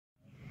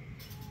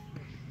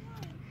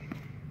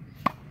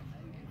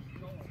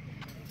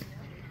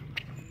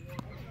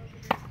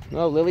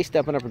Oh, Lily's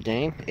stepping up her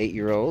game.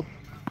 8-year-old.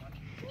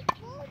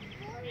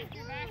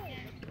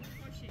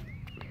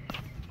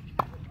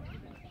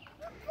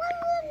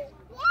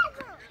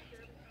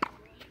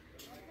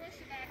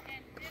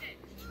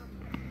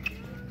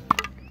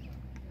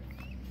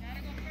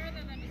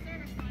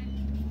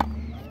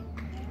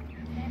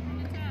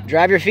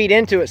 Drive your feet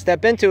into it.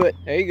 Step into it.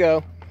 There you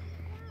go.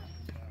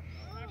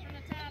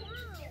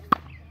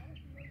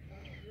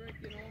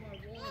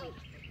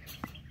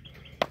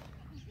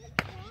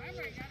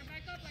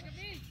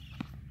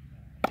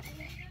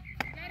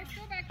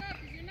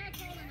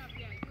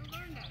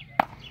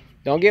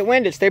 Don't get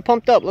winded. Stay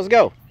pumped up. Let's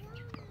go.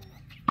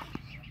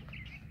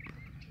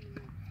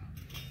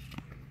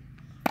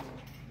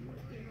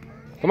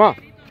 Come on.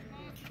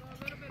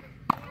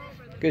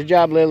 Good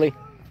job, Lily.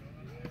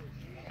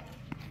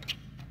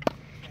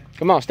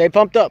 Come on. Stay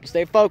pumped up.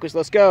 Stay focused.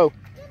 Let's go.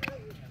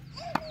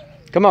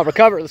 Come on.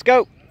 Recover. Let's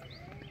go.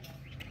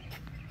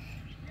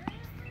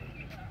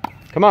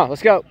 Come on.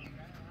 Let's go.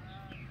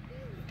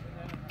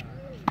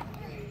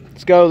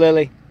 Let's go,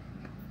 Lily.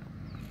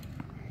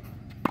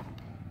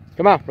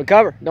 Come on,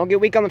 recover. Don't get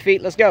weak on the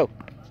feet. Let's go.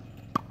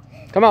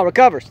 Come on,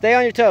 recover. Stay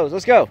on your toes.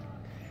 Let's go.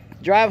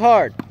 Drive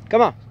hard.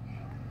 Come on.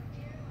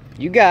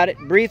 You got it.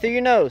 Breathe through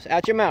your nose,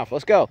 out your mouth.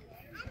 Let's go.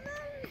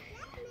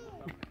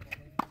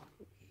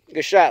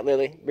 Good shot,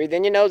 Lily. Breathe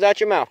in your nose, out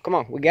your mouth. Come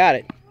on, we got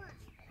it.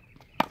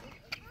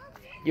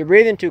 You're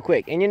breathing too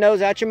quick. In your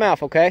nose, out your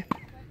mouth, okay?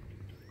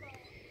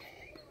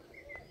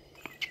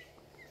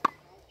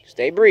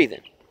 Stay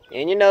breathing.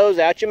 In your nose,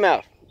 out your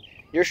mouth.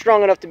 You're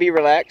strong enough to be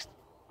relaxed.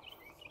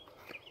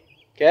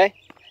 Okay?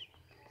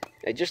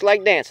 They just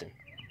like dancing.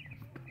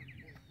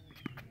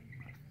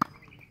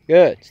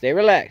 Good. Stay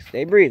relaxed.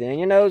 Stay breathing. In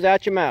your nose,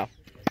 out your mouth.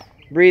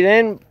 Breathe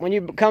in when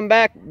you come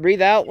back.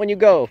 Breathe out when you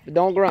go. But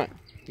don't grunt.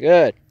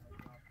 Good.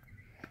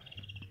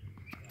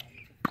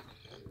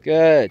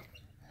 Good.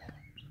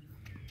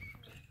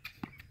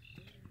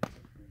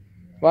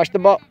 Watch the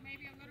ball.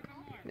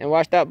 And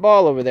watch that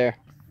ball over there.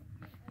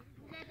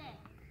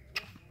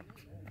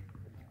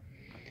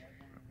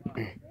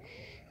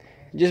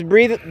 Just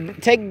breathe,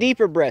 take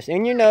deeper breaths.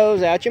 In your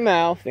nose, out your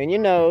mouth. In your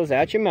nose,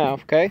 out your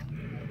mouth, okay?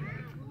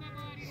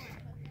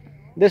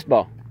 This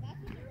ball.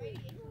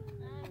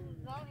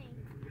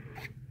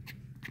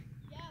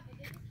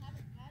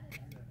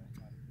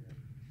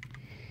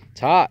 It's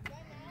hot.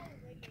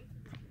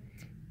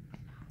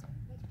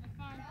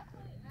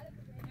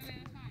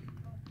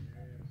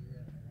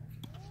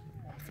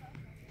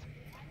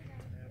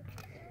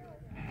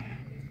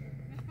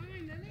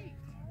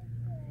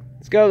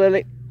 Let's go,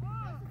 Lily.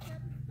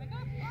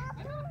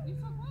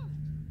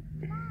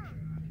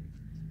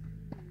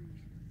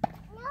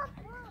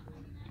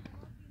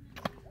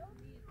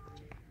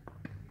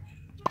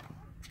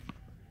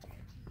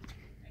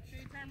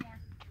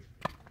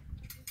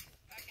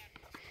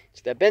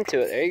 Step into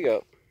it. There you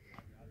go.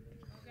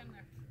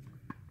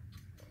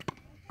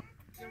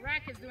 Your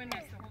rack is doing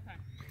this the whole time.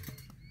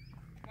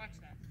 Watch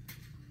that.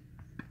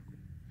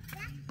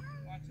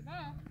 Watch the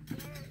ball.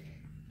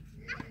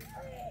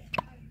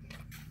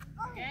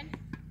 Again.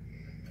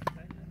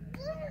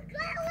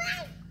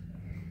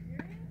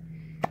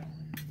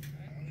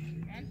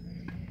 Again.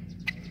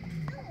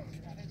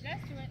 Gotta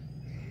adjust to it.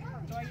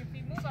 So your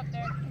feet move up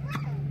there.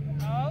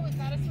 No, it's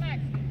not a smack.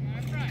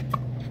 Not a front.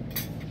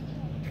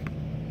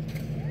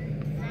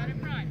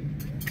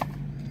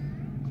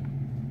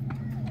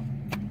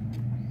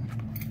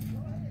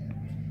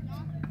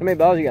 How many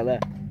balls you got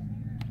left?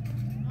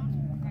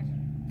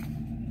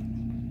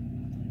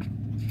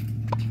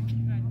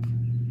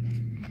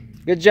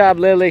 Good job,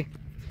 Lily.